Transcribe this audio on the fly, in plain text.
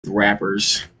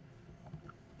rappers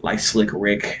like Slick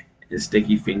Rick and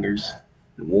Sticky Fingers,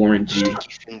 and Warren G,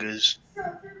 Sticky Fingers,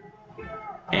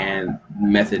 and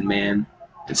Method Man,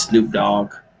 and Snoop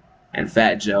Dogg, and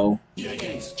Fat Joe.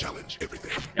 Challenge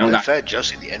everything. And Fat Joe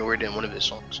said the N-word in one of his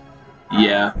songs.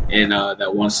 Yeah, and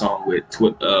that one song with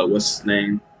what's his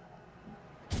name?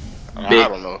 I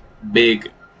don't know. Big,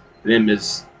 them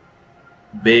is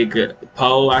Big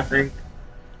Poe, I think.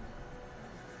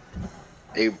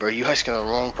 Hey, bro, you asking the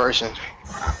wrong person.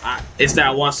 It's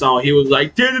that one song. He was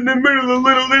like, "Get in the middle of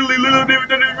little,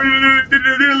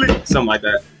 something like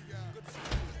that."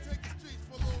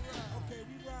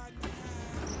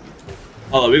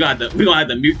 Oh, we're gonna have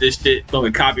to mute this shit.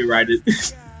 Fucking copyrighted.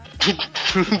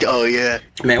 Oh yeah.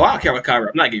 Man, why I don't care about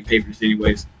copyright? I'm not getting paid for this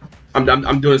anyways. I'm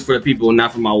doing this for the people,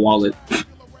 not for my wallet.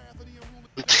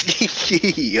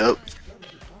 Yup.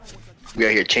 We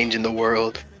out here changing the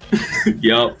world.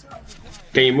 Yup.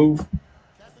 Can you move?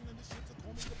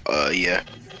 Yeah.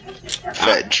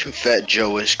 Fat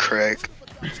Joe is crack.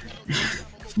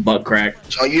 Butt crack.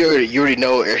 So you already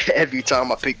know every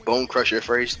time I pick Bone Crusher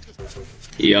first.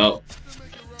 Yup.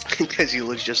 Because he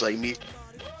looks just like me.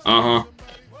 Uh huh.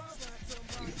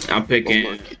 I'm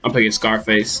picking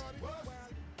Scarface.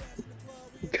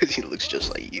 Because he looks just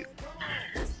like you.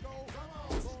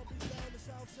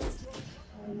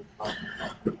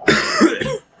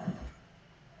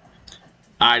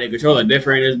 Alright, the controller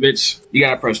different in this bitch. You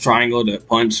gotta press triangle to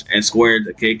punch and square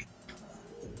to kick.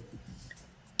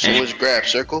 So what's grab?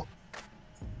 Circle?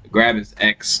 Grab is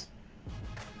X.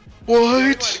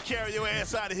 What? Carry your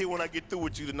ass out of here when I get through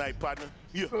with you tonight, partner.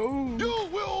 You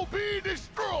will be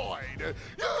destroyed.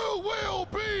 You will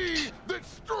be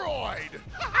destroyed.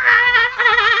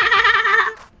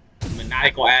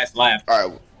 Maniacal ass laugh.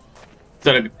 Alright.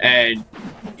 So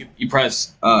you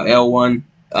press L1.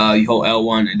 You hold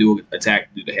L1 and do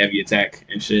the heavy attack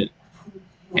and shit.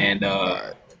 And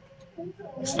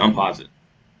I'm positive.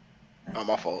 Oh,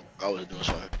 my fault. I was doing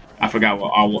something. I forgot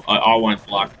what R1 is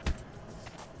blocked.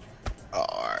 Oh,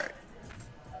 alright.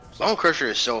 Bone Crusher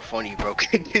is so funny, bro.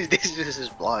 This is his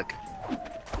block.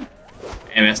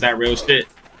 And that's that real shit.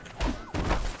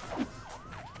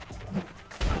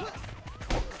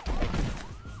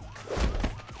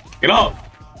 Get up!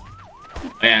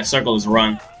 Yeah, circle is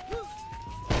run.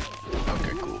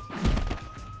 Okay, cool.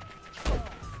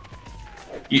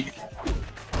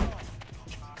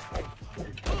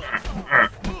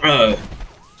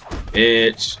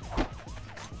 Bitch.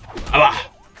 Ah.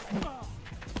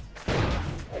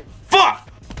 Fuck!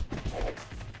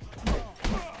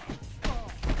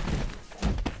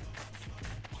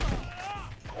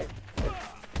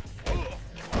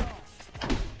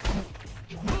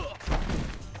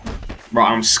 Bro,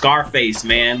 I'm Scarface,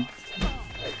 man.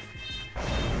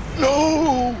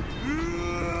 No!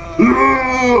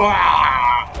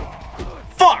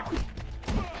 Fuck!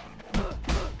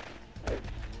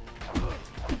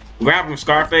 Grab him,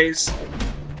 Scarface.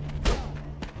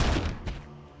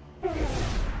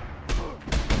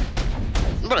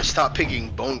 I'm gonna stop picking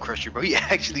Bone Crusher, bro. He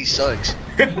actually sucks.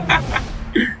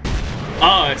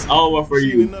 Oh, it's over for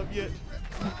you.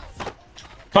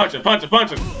 Punch him, punch him,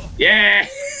 punch him. Yeah!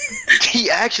 He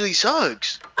actually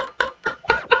sucks.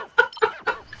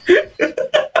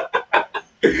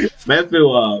 Man,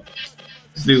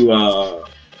 let's do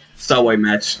Subway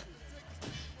match.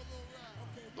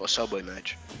 What Subway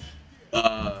match?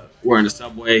 We're in the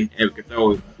subway and we can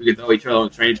throw each other on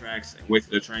the train tracks and wait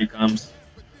till the train comes.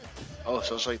 Oh,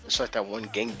 so it's like that one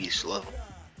Gang Beast level.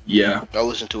 Yeah. I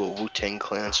listened to a Wu-Tang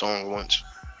Clan song once.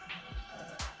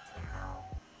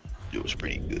 It was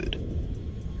pretty good.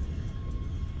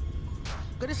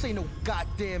 Cause this ain't no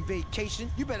goddamn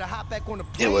vacation. You better hop back on the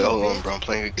plane. Anyway, hold on, bro. I'm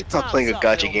playing a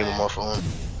gacha game on my phone.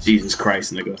 Jesus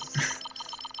Christ, nigga.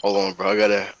 Hold on, bro. I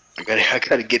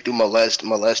gotta get through my last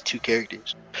two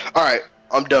characters. All right,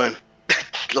 I'm done.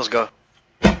 Let's go.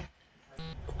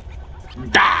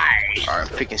 Die. All right,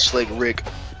 I'm picking Slick Rick.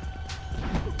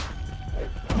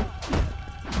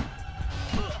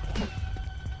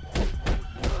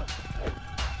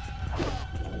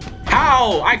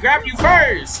 How? I grabbed you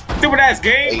first. Stupid ass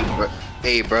game.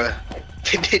 Hey, bro.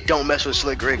 Don't mess with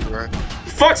Slick Rick, bro.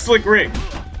 Fuck Slick Rick.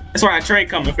 That's why that train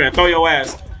coming. I'm finna throw your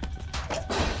ass.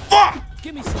 Fuck.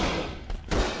 Give me some.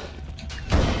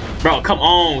 Bro, come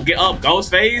on. Get up,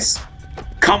 Ghostface.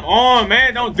 Come on,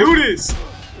 man. Don't do this.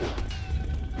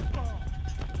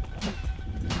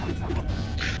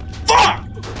 Fuck.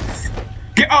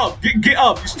 Get up. Get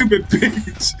up, you stupid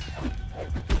bitch.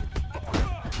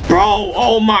 Bro,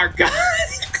 oh my god.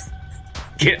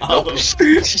 Get up.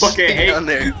 Fucking hate.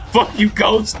 There. Fuck you,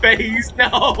 Ghostface.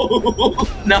 No.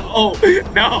 No.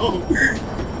 No.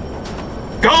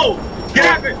 Go! Get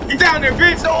out there! Get down there,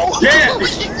 bitch! No! Yeah!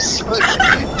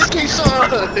 This game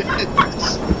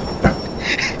sucks!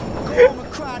 Go home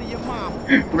and cry to your mom.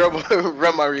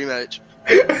 Run my rematch.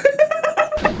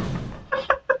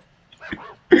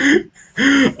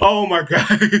 Oh my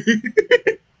god.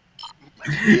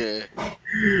 Yeah.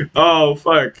 Oh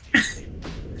fuck.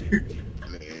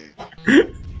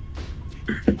 Man.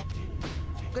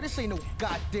 Cause this ain't no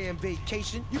goddamn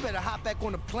vacation. You better hop back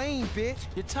on the plane, bitch.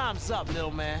 Your time's up,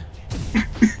 little man.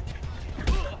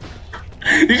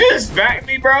 Did you just back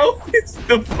me, bro? It's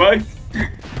the fuck.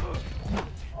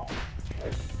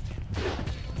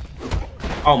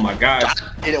 Oh my god.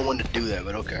 I didn't want to do that,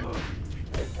 but okay.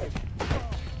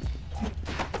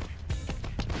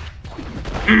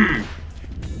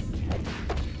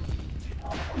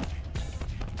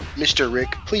 Mr.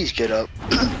 Rick, please get up.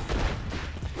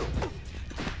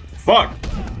 Fuck.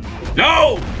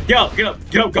 No! Get up,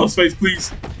 Ghostface,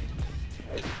 please.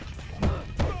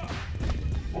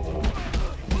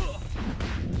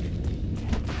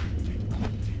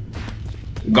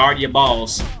 Guard your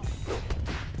balls.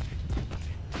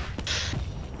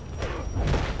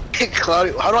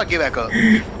 Claudio, how do I get back up?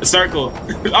 A circle.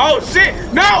 Oh shit!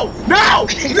 No! No!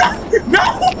 No!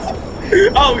 No!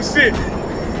 Oh shit!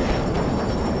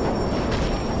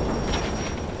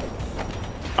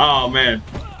 Oh man.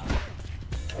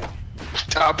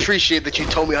 I appreciate that you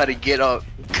told me how to get up.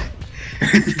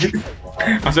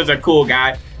 I'm such a cool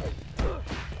guy.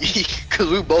 Cause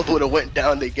we both would have went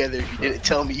down together if you didn't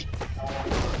tell me.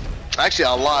 Actually,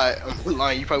 I lied. I'm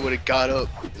lying. You probably would have got up,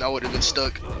 and I would have been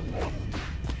stuck.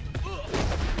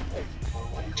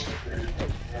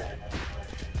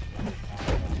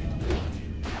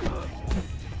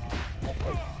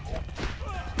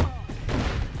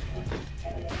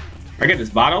 I get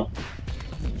this bottle?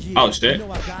 Oh shit. You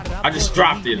know I got it. I just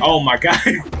dropped it. Oh my god.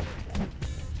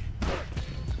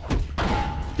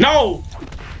 No!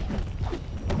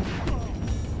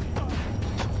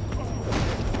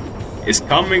 It's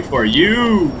coming for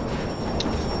you.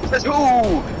 Let's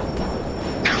go!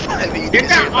 Get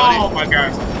down! Oh my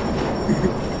gosh.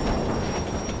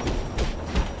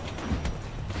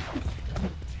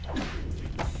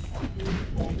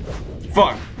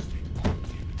 Fuck.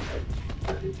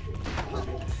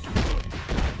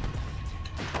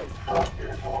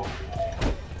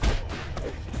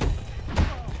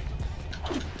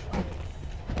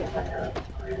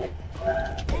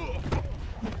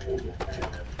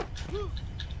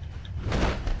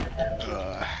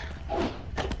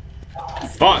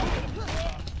 Fuck.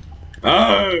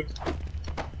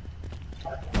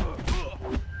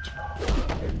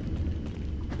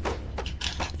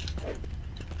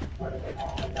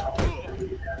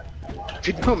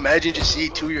 Could you imagine just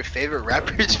seeing two of your favorite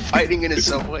rappers fighting in a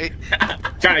subway?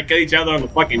 Trying to kill each other on the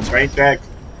fucking train tracks.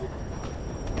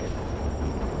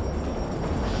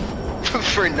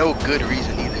 For no good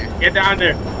reason either. Get down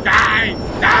there. Die!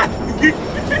 Die!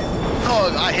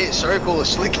 Oh, I hit circle.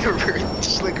 Slick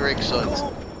Rick sucks.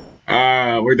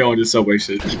 We're done with this subway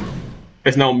shit.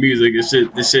 There's no music. This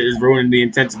shit is ruining the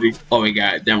intensity. Oh, we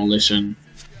got demolition.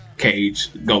 Cage.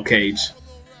 Go Cage.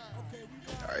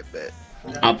 Alright, bet.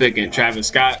 I'm picking Travis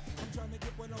Scott.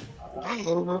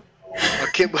 I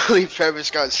can't believe Travis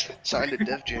Scott signed a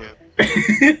Def Jam.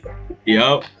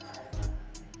 Yup.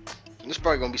 There's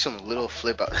probably gonna be some little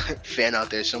fan out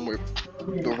there somewhere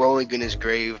rolling in his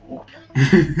grave.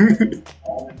 Hey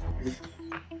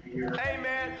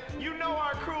man, you know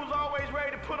our crew's always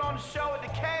ready to put on the show at the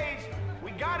Cage.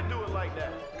 We gotta do it like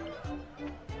that.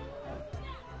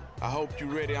 I hope you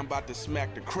ready. I'm about to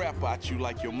smack the crap out you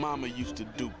like your mama used to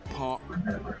do, punk.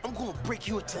 I'm gonna break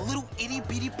you into little itty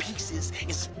bitty pieces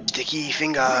and Sticky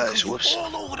fingers. Whoops.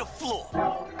 all over the floor.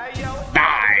 Hey yo, it's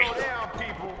Die. go down,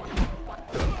 people.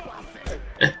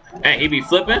 Hey, he be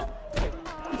flipping?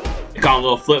 They call him a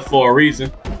little flip for a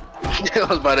reason. I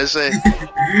was about to say.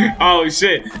 Oh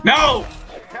shit. No!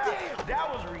 That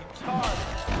was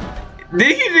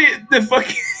retarded.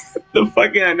 The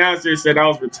fucking announcer said I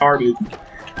was retarded.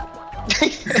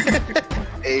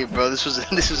 Hey bro, this was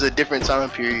a different time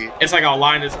period. It's like on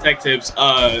Linus Tech Tips,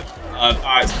 thought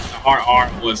hard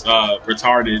art was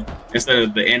retarded instead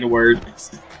of the N-word.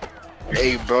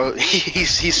 Hey bro,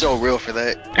 he's so real for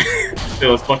that. It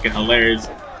was fucking hilarious.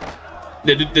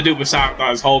 The dude beside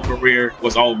thought his whole career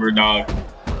was over, dog.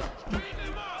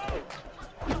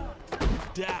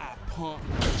 Die, punk.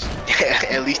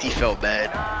 At least he felt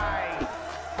bad.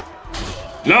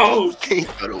 No! He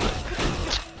felt away.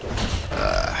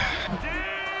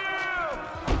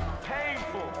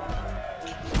 Painful.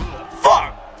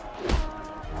 Fuck!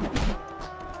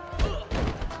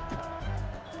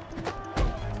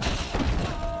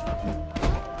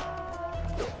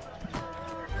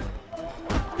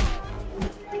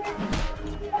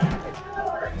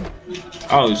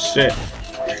 Oh shit.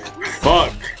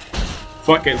 Fuck.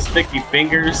 Fucking sticky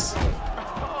fingers.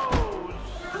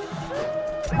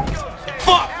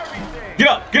 Fuck! Get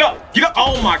up, get up, get up!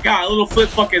 Oh my god, little flip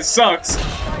fucking sucks.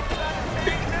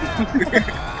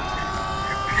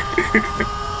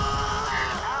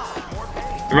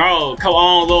 Bro, come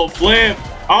on, little flip.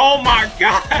 Oh my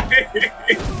god.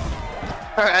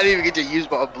 I didn't even get to use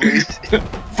my blades.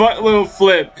 Fuck little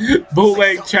flip.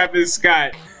 Bootleg Travis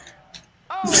Scott.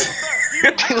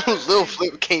 Little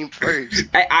flip came first.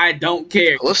 I don't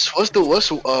care. What's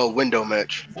window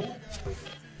match?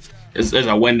 There's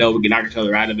a window, we can knock each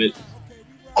other out of it.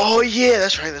 Oh yeah,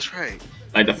 that's right.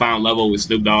 Like the final level with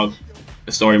Snoop Dogg,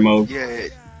 the story mode. Yeah,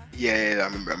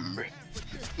 I remember.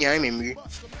 Yeah, I remember.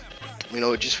 You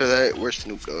know, just for that, where's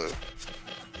Snoop Dogg?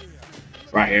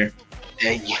 Right here.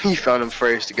 Dang, you found him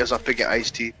first. I guess I'm picking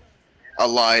Ice-T. I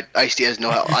lied. Ice-T has no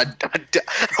help. I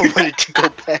wanted to go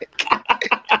back.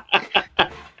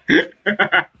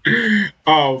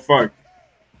 Oh fuck.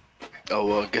 Oh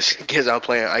well, guess I'm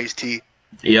playing Ice-T.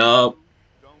 Yup.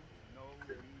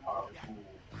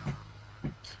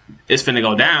 It's finna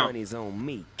go down. Money's on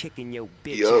me, kicking your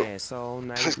bitch Yup. ass all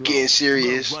night It's long. getting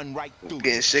serious. Run right through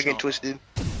Getting you, sick and son. twisted.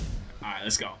 Alright,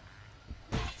 let's go.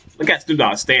 Look at Snoop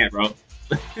Dogg stand, bro.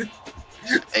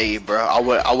 Hey, bro,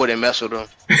 I wouldn't mess with him.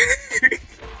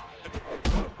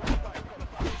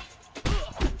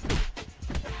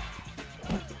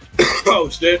 Oh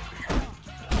shit.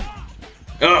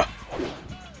 Ugh.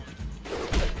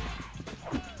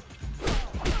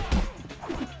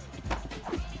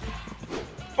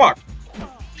 Fuck.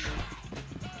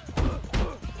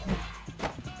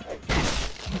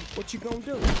 What you gonna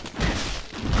do?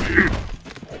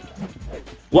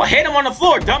 What? Hit him on the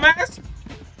floor, dumbass.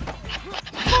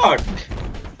 Fuck.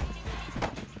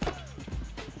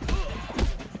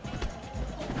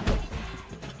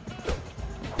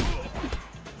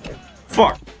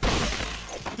 Fuck.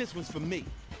 This one's for me.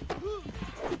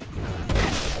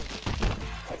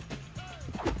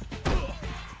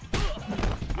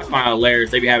 I find it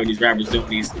hilarious they be having these rappers doing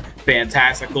these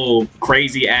fantastical,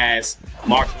 crazy ass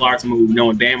martial arts moves,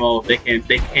 knowing damn well they can't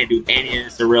do any of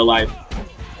this in real life.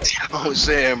 I'm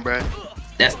saying, bro.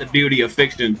 That's the beauty of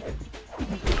fiction.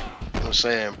 I'm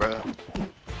saying, bro.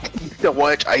 To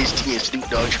watch Ice-T and Snoop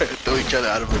Dogg try to throw each other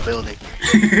out of a building.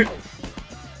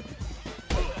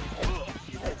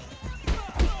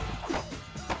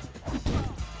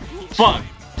 Fuck.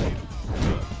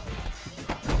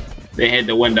 They hit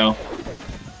the window.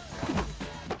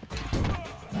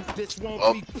 This won't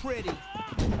Oh. be pretty.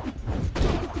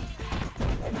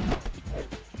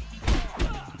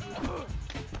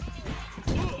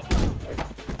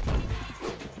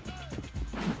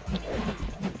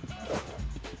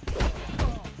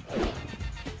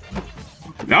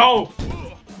 No.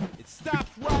 It stops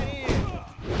right here.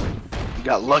 You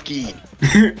got lucky.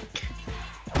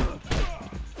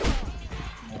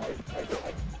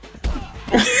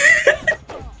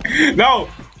 No.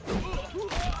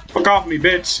 Fuck off me,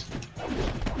 bitch.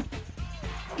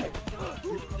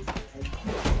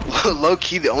 Low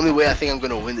key, the only way I think I'm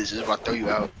gonna win this is if I throw you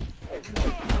out.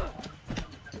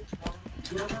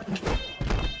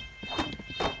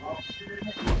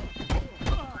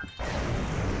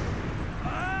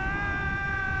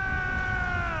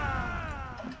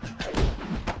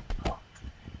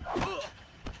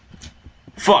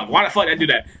 Fuck. Why the fuck did I do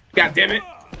that? God damn it.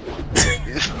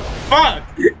 Fuck.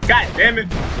 God damn it.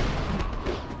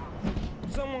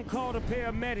 Someone call the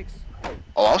paramedics.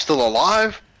 Oh, I'm still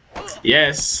alive?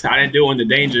 Yes, I didn't do it in the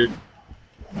danger.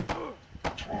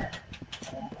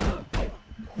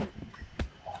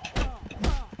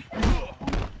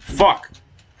 Fuck.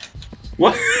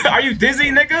 What? Are you dizzy,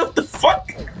 nigga? What the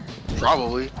fuck?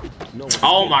 Probably. No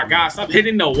Oh my god, stop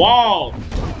hitting the wall.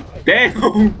 Damn.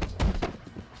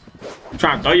 I'm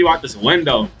trying to throw you out this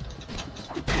window.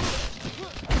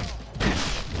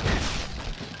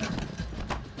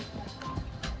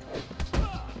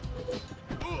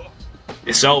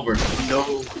 It's over.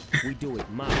 No. we do it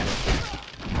my way.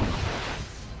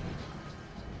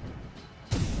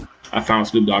 I found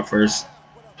Snoop Dogg first.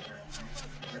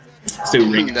 Let's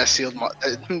do ring. that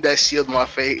sealed my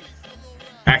fate.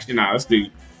 Actually, nah, let's do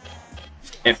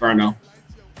Inferno.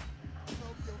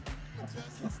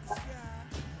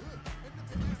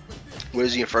 What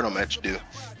does the Inferno match do?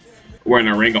 We're in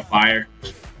a ring of fire.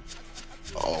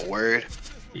 Oh, word.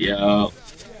 Yeah.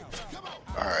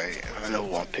 Alright, I know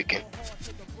who I'm picking.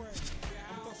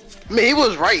 I mean, he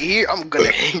was right here. I'm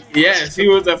gonna hate. Yes, he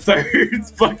was the third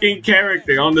fucking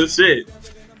character on the shit.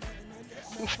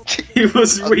 He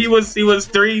was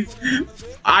three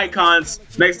icons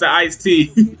next to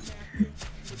Ice-T.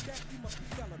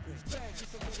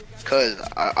 because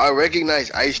I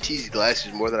recognize Ice-T's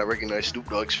glasses more than I recognize Snoop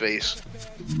Dogg's face.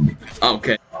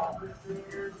 Okay.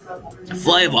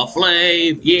 Flavor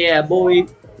Flav, yeah, boy.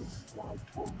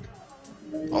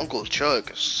 Uncle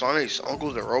Chuck, Sonic's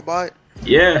uncle's a robot?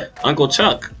 Yeah, Uncle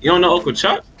Chuck. You don't know Uncle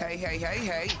Chuck?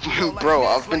 Hey. Bro,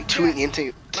 I've been tuning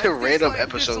into random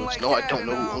episodes. No, I don't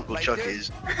know who Uncle Chuck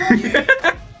is.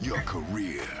 Your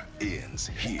career ends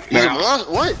here. He's a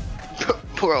monster? What?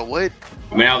 Bro, what?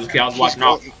 Man, I was a kid. I was watching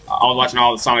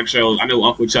all the Sonic shows. I know who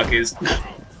Uncle Chuck is.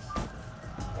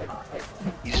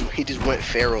 He just went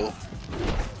feral.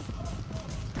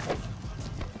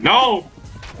 No!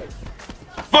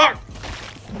 Fuck!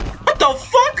 What the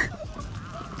fuck?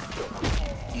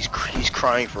 He's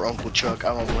crying for Uncle Chuck.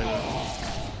 I don't blame him.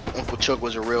 Uncle Chuck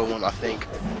was a real one, I think.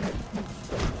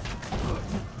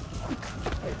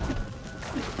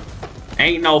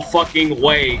 Ain't no fucking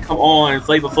way. Come on,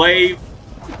 Flavor Flav.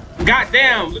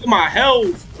 Goddamn, look at my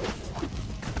health.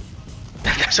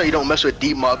 That's how you don't mess with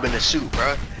D-Mob in a suit,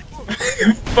 bro.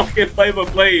 Fucking Flavor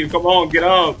Flav. Come on, get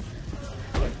up.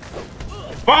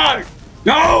 Fuck!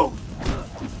 No!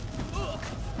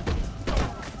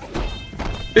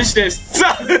 This shit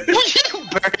sucks. You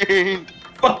burned.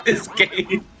 Fuck this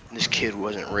game. This kid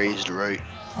wasn't raised right.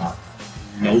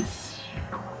 Nope.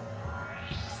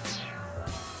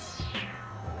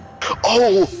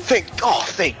 Oh,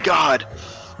 thank God.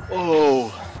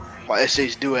 Oh, my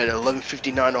essay's due at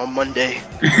 11:59 on Monday.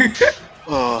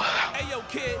 Oh,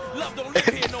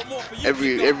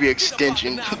 every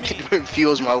extension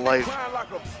fuels my life.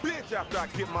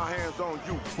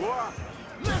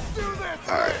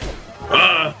 All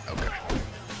right. Okay.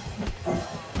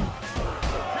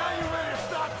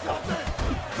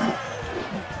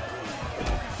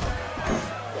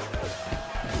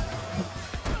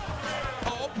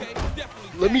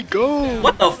 Let me go.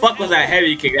 What the fuck was that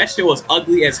heavy kick? That shit was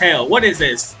ugly as hell. What is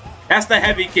this? That's the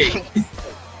heavy kick.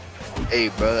 Hey,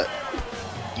 bro,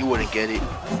 you wouldn't get it.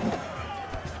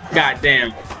 God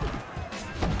damn.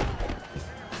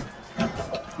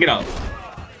 Get up.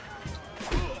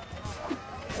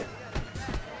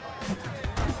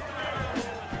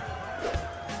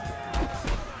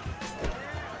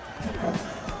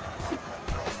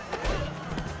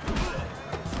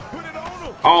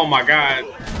 Oh my god.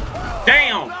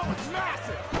 Damn!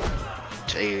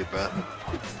 Hey, bro.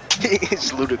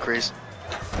 It's ludicrous.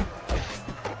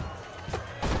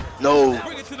 No.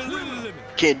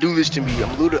 Can't do this to me.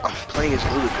 I'm playing as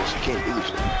ludicrous. You can't do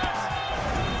this to me.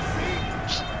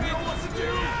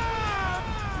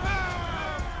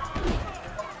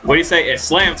 What do you say? It's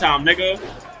slam time, nigga.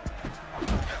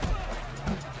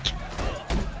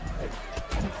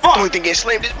 Fuck! Only thing getting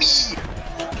slammed is me.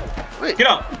 Wait. Get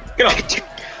up! Get up!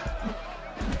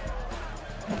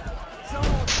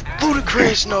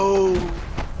 Ludicrous, no.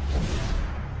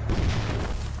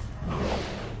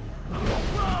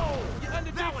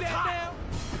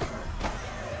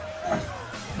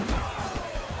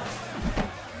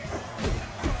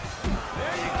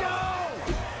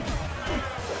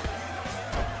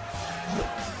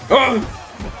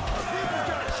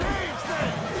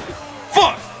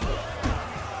 Fuck!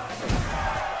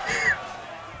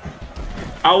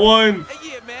 I won.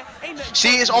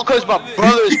 See, it's all because my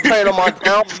brother's playing on my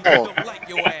downfall.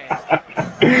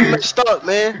 You messed up,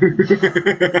 man.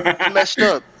 You messed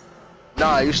up.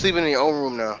 Nah, you're sleeping in your own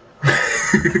room now.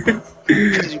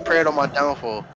 Because you prayed on my downfall.